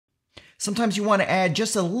Sometimes you want to add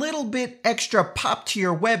just a little bit extra pop to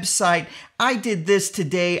your website. I did this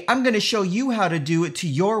today. I'm going to show you how to do it to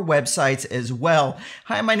your websites as well.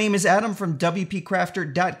 Hi, my name is Adam from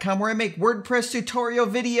WPCrafter.com, where I make WordPress tutorial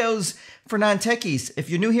videos for non-techies.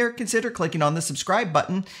 If you're new here, consider clicking on the subscribe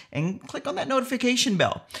button and click on that notification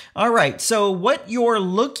bell. All right, so what you're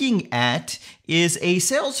looking at is a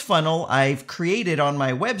sales funnel I've created on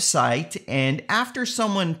my website, and after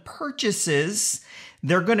someone purchases,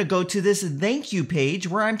 they're going to go to this thank you page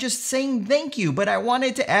where I'm just saying thank you, but I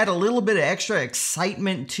wanted to add a little bit of extra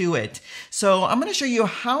excitement to it. So I'm going to show you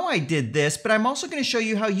how I did this, but I'm also going to show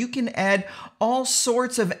you how you can add all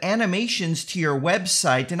sorts of animations to your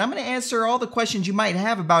website. And I'm going to answer all the questions you might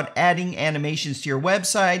have about adding animations to your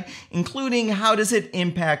website, including how does it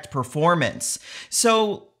impact performance.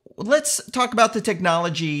 So let's talk about the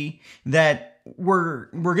technology that we're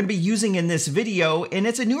going to be using in this video, and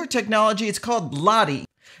it's a newer technology. It's called Lottie.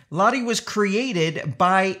 Lottie was created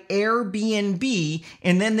by Airbnb,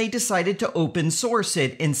 and then they decided to open source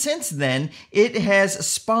it. And since then, it has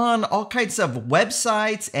spawned all kinds of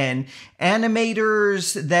websites and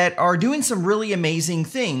animators that are doing some really amazing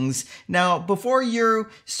things. Now, before you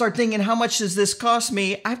start thinking, how much does this cost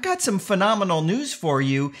me? I've got some phenomenal news for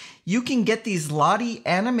you. You can get these Lottie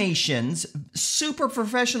animations, super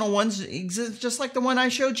professional ones, just like the one I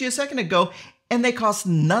showed you a second ago, and they cost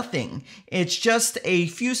nothing. It's just a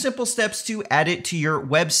few simple steps to add it to your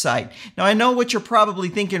website. Now, I know what you're probably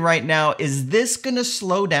thinking right now, is this gonna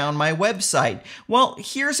slow down my website? Well,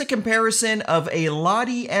 here's a comparison of a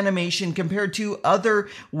Lottie animation compared to other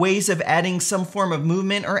ways of adding some form of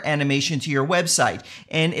movement or animation to your website.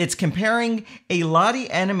 And it's comparing a Lottie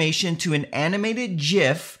animation to an animated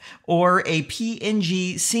GIF or a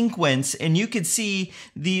PNG sequence, and you can see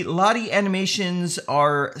the Lottie animations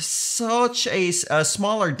are such a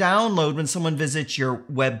smaller download when someone visits your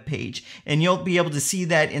web page, and you'll be able to see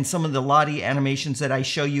that in some of the Lottie animations that I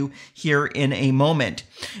show you here in a moment.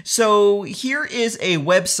 So here is a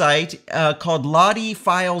website called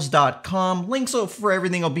LottieFiles.com. Links for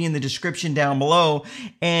everything will be in the description down below,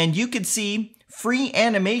 and you can see free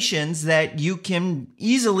animations that you can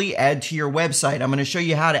easily add to your website. I'm going to show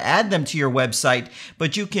you how to add them to your website,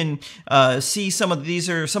 but you can see some of these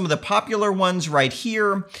are some of the popular ones right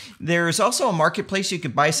here. There's also a marketplace you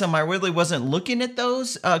could buy some. I really wasn't looking at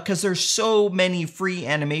those because there's so many free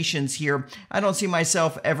animations here. I don't see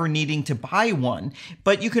myself ever needing to buy one,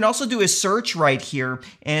 but you can also do a search right here.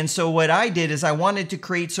 And so what I did is I wanted to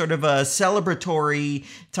create sort of a celebratory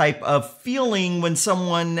type of feeling when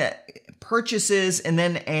someone purchases and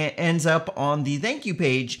then ends up on the thank you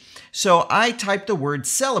page. So I typed the word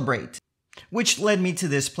celebrate, which led me to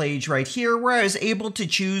this page right here where I was able to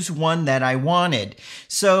choose one that I wanted.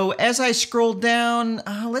 So as I scroll down,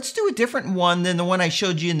 let's do a different one than the one I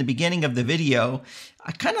showed you in the beginning of the video.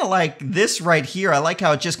 I kind of like this right here. I like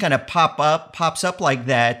how it just kind of pops up like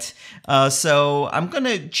that. So I'm going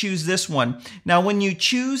to choose this one. Now, when you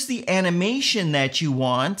choose the animation that you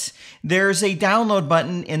want, there's a download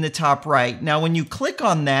button in the top right. Now, when you click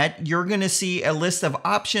on that, you're going to see a list of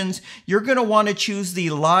options. You're going to want to choose the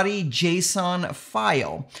Lottie JSON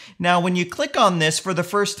file. Now, when you click on this for the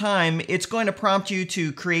first time, it's going to prompt you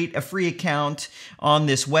to create a free account on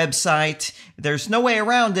this website. There's no way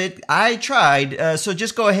around it. I tried. So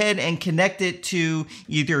just go ahead and connect it to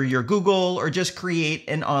either your Google or just create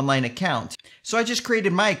an online account. So I just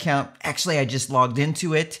created my account. Actually, I just logged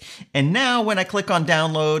into it. And now when I click on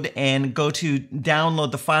download and go to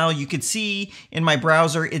download the file, you can see in my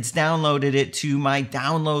browser, it's downloaded it to my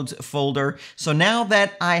downloads folder. So now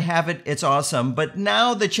that I have it, it's awesome. But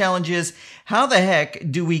now the challenge is, how the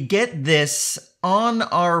heck do we get this on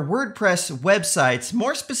our WordPress websites?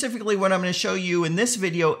 More specifically, what I'm going to show you in this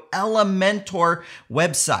video, Elementor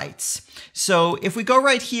websites. So if we go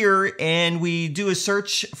right here and we do a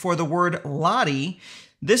search for the word Lottie,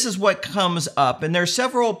 this is what comes up. And there's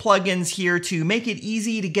several plugins here to make it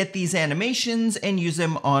easy to get these animations and use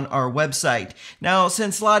them on our website. Now,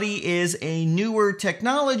 since Lottie is a newer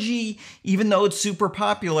technology, even though it's super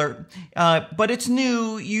popular, but it's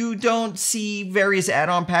new, you don't see various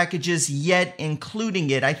add-on packages yet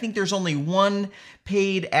including it. I think there's only one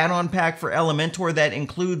paid add-on pack for Elementor that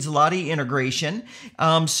includes Lottie integration.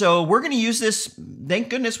 So we're going to use this. Thank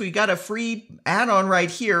goodness we got a free add-on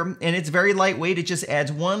right here, and it's very lightweight. It just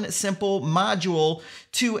adds one simple module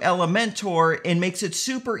to Elementor and makes it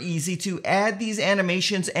super easy to add these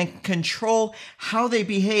animations and control how they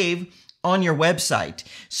behave on your website.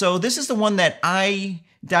 So this is the one that I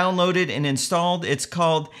downloaded and installed. It's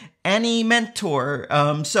called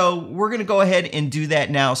Elementor. So we're going to go ahead and do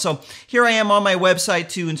that now. So here I am on my website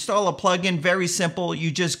to install a plugin. Very simple.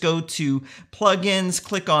 You just go to plugins,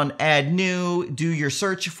 click on add new, do your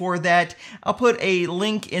search for that. I'll put a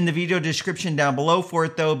link in the video description down below for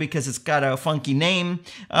it though, because it's got a funky name.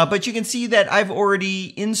 But you can see that I've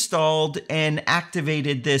already installed and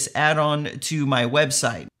activated this add-on to my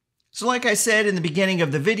website. So like I said in the beginning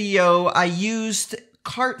of the video, I used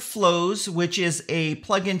Cart Flows, which is a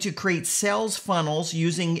plugin to create sales funnels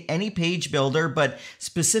using any page builder, but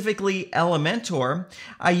specifically Elementor.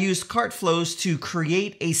 I used Cart Flows to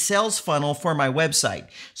create a sales funnel for my website.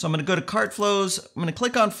 So I'm going to go to Cart Flows. I'm going to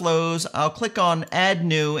click on Flows. I'll click on Add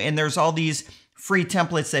New, and there's all these free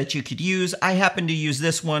templates that you could use. I happen to use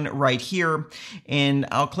this one right here, and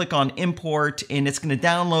I'll click on Import, and it's going to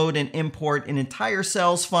download and import an entire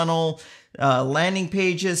sales funnel, landing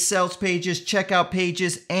pages, sales pages, checkout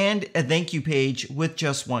pages, and a thank you page with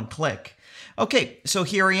just one click. Okay, so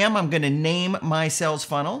here I am. I'm going to name my sales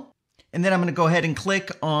funnel. And then I'm going to go ahead and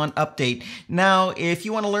click on Update. Now, if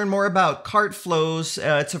you want to learn more about Cart Flows,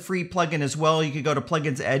 it's a free plugin as well. You could go to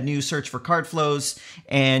Plugins, Add New, search for Cart Flows,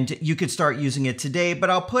 and you could start using it today. But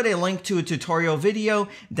I'll put a link to a tutorial video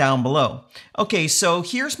down below. Okay, so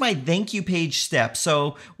here's my thank you page step.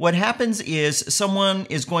 So what happens is someone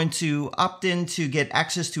is going to opt in to get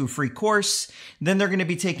access to a free course. Then they're going to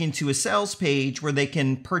be taken to a sales page where they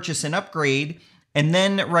can purchase an upgrade. And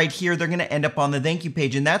then right here, they're going to end up on the thank you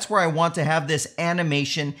page. And that's where I want to have this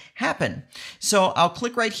animation happen. So I'll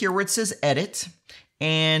click right here where it says edit.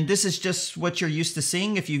 And this is just what you're used to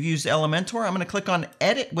seeing if you've used Elementor. I'm going to click on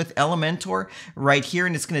Edit with Elementor right here,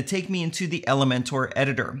 and it's going to take me into the Elementor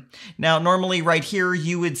editor. Now, normally right here,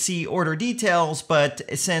 you would see order details, but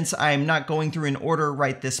since I'm not going through an order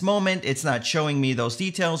right this moment, it's not showing me those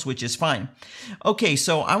details, which is fine. Okay,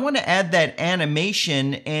 so I want to add that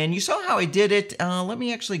animation, and you saw how I did it. Let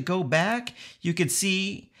me actually go back. You could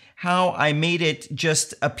see how I made it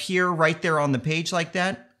just appear right there on the page like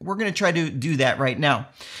that. We're going to try to do that right now.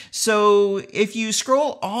 So if you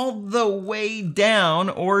scroll all the way down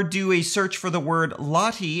or do a search for the word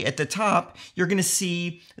Lottie at the top, you're going to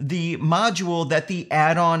see the module that the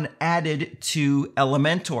add-on added to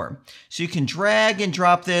Elementor. So you can drag and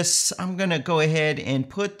drop this. I'm going to go ahead and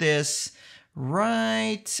put this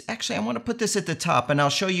right. Actually, I want to put this at the top, and I'll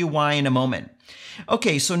show you why in a moment.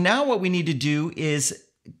 Okay, so now what we need to do is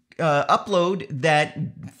upload that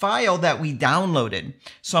file that we downloaded.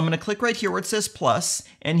 So I'm going to click right here where it says plus,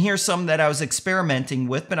 and here's some that I was experimenting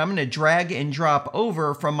with, but I'm going to drag and drop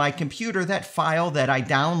over from my computer that file that I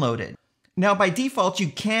downloaded. Now, by default, you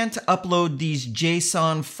can't upload these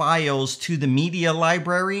JSON files to the media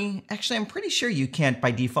library. Actually, I'm pretty sure you can't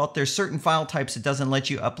by default. There's certain file types it doesn't let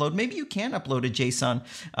you upload. Maybe you can upload a JSON.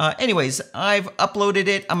 Anyways, I've uploaded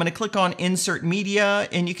it. I'm going to click on Insert Media,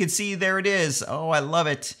 and you can see there it is. Oh, I love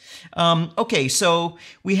it. Okay, so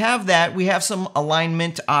we have that. We have some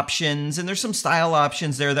alignment options, and there's some style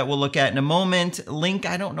options there that we'll look at in a moment. Link,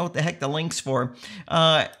 I don't know what the heck the link's for.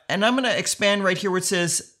 And I'm going to expand right here where it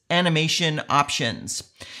says animation options.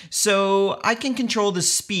 So I can control the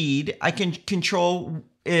speed. I can control,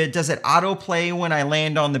 does it autoplay when I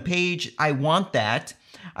land on the page? I want that.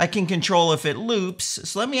 I can control if it loops.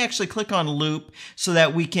 So let me actually click on loop so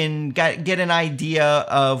that we can get an idea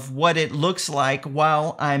of what it looks like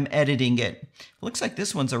while I'm editing it. Looks like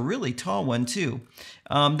this one's a really tall one too.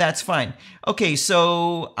 That's fine. Okay,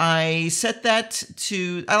 so I set that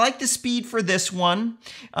to, I like the speed for this one.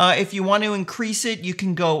 If you want to increase it, you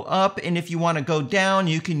can go up, and if you want to go down,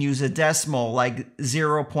 you can use a decimal, like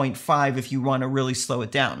 0.5 if you want to really slow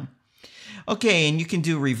it down. Okay, and you can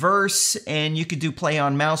do reverse, and you could do play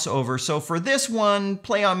on mouse over. So for this one,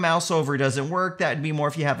 play on mouse over doesn't work. That would be more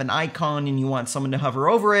if you have an icon and you want someone to hover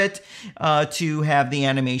over it to have the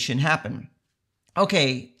animation happen.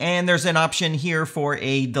 Okay, and there's an option here for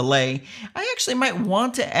a delay. I actually might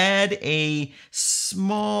want to add a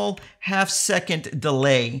small half-second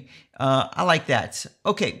delay. I like that.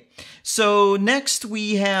 Okay, so next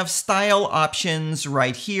we have style options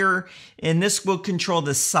right here, and this will control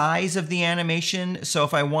the size of the animation. So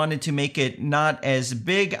if I wanted to make it not as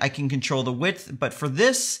big, I can control the width, but for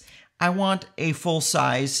this, I want a full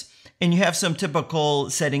size. And you have some typical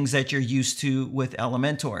settings that you're used to with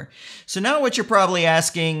Elementor. So now what you're probably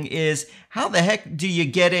asking is, how the heck do you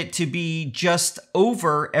get it to be just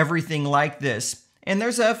over everything like this? And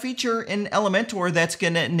there's a feature in Elementor that's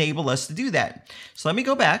going to enable us to do that. So let me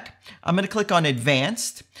go back. I'm going to click on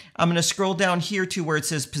Advanced. I'm going to scroll down here to where it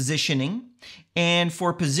says Positioning. And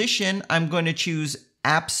for Position, I'm going to choose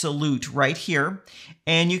Absolute right here.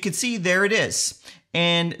 And you can see there it is.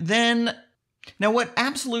 And then Now, what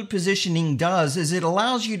absolute positioning does is it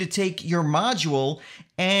allows you to take your module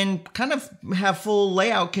and kind of have full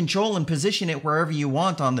layout control and position it wherever you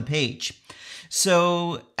want on the page.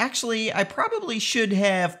 So actually, I probably should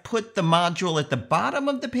have put the module at the bottom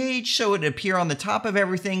of the page so it would appear on the top of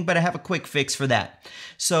everything, but I have a quick fix for that.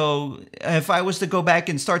 So if I was to go back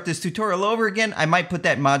and start this tutorial over again, I might put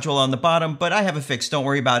that module on the bottom, but I have a fix, don't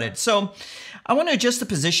worry about it. So I want to adjust the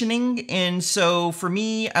positioning, and so for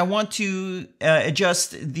me, I want to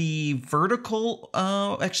adjust the vertical,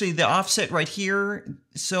 actually the offset right here.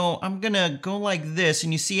 So I'm going to go like this,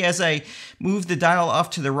 and you see as I move the dial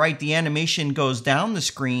off to the right, the animation goes down the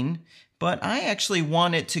screen, but I actually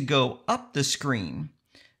want it to go up the screen,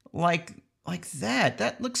 like that.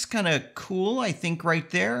 That looks kind of cool, I think, right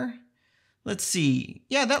there. Let's see.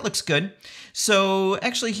 Yeah, that looks good. So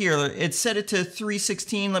actually here, it's set it to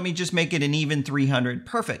 316. Let me just make it an even 300.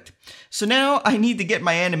 Perfect. So now I need to get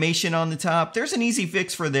my animation on the top. There's an easy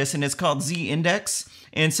fix for this, and it's called Z-index.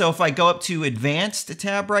 And so if I go up to Advanced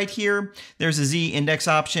tab right here, there's a Z-index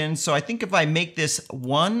option. So I think if I make this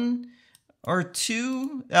 1 or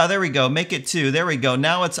 2, there we go, make it 2. There we go.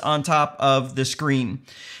 Now it's on top of the screen.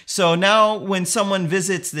 So now when someone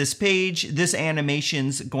visits this page, this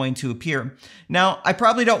animation's going to appear. Now, I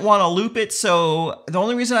probably don't want to loop it, so the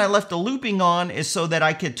only reason I left the looping on is so that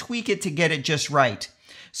I could tweak it to get it just right.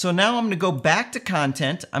 So now I'm going to go back to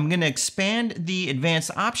content. I'm going to expand the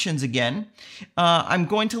advanced options again. I'm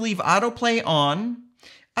going to leave autoplay on.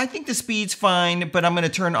 I think the speed's fine, but I'm going to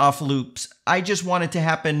turn off loops. I just want it to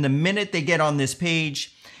happen the minute they get on this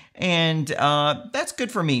page, and that's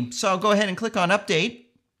good for me. So I'll go ahead and click on update,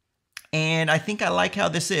 and I think I like how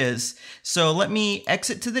this is. So let me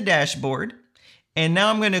exit to the dashboard, and now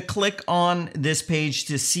I'm going to click on this page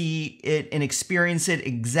to see it and experience it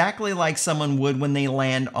exactly like someone would when they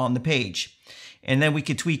land on the page. And then we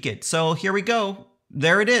could tweak it. So here we go.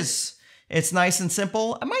 There it is. It's nice and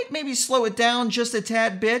simple. I might maybe slow it down just a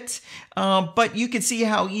tad bit, but you can see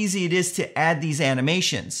how easy it is to add these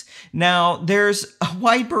animations. Now, there's a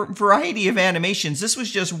wide variety of animations. This was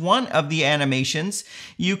just one of the animations.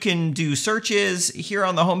 You can do searches. Here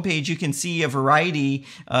on the homepage, you can see a variety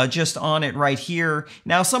just on it right here.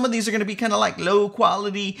 Now, some of these are going to be kind of like low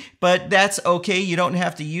quality, but that's okay. You don't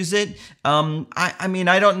have to use it. I mean,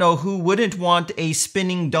 I don't know who wouldn't want a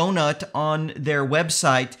spinning donut on their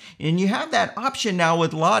website, and you have that option now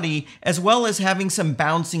with Lottie, as well as having some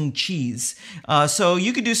bouncing cheese. So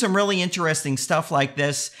you could do some really interesting stuff like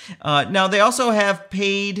this. Now they also have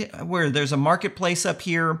paid, where there's a marketplace up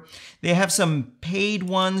here. They have some paid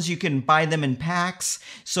ones. You can buy them in packs.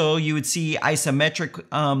 So you would see isometric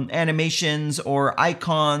animations or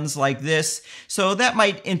icons like this. So that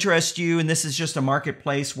might interest you. And this is just a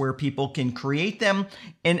marketplace where people can create them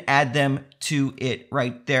and add them to it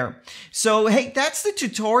right there. So, hey, that's the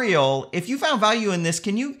tutorial. If you found value in this,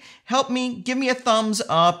 can you help me? Give me a thumbs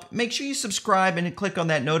up. Make sure you subscribe and click on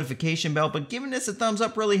that notification bell. But giving this a thumbs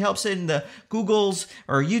up really helps it in the Google's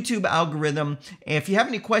or YouTube algorithm. If you have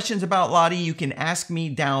any questions about Lottie, you can ask me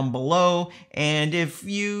down below. And if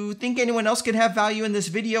you think anyone else could have value in this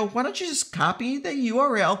video, why don't you just copy the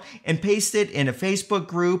URL and paste it in a Facebook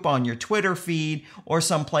group, on your Twitter feed, or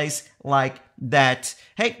someplace like that.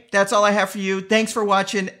 Hey, that's all I have for you. Thanks for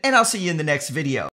watching, and I'll see you in the next video.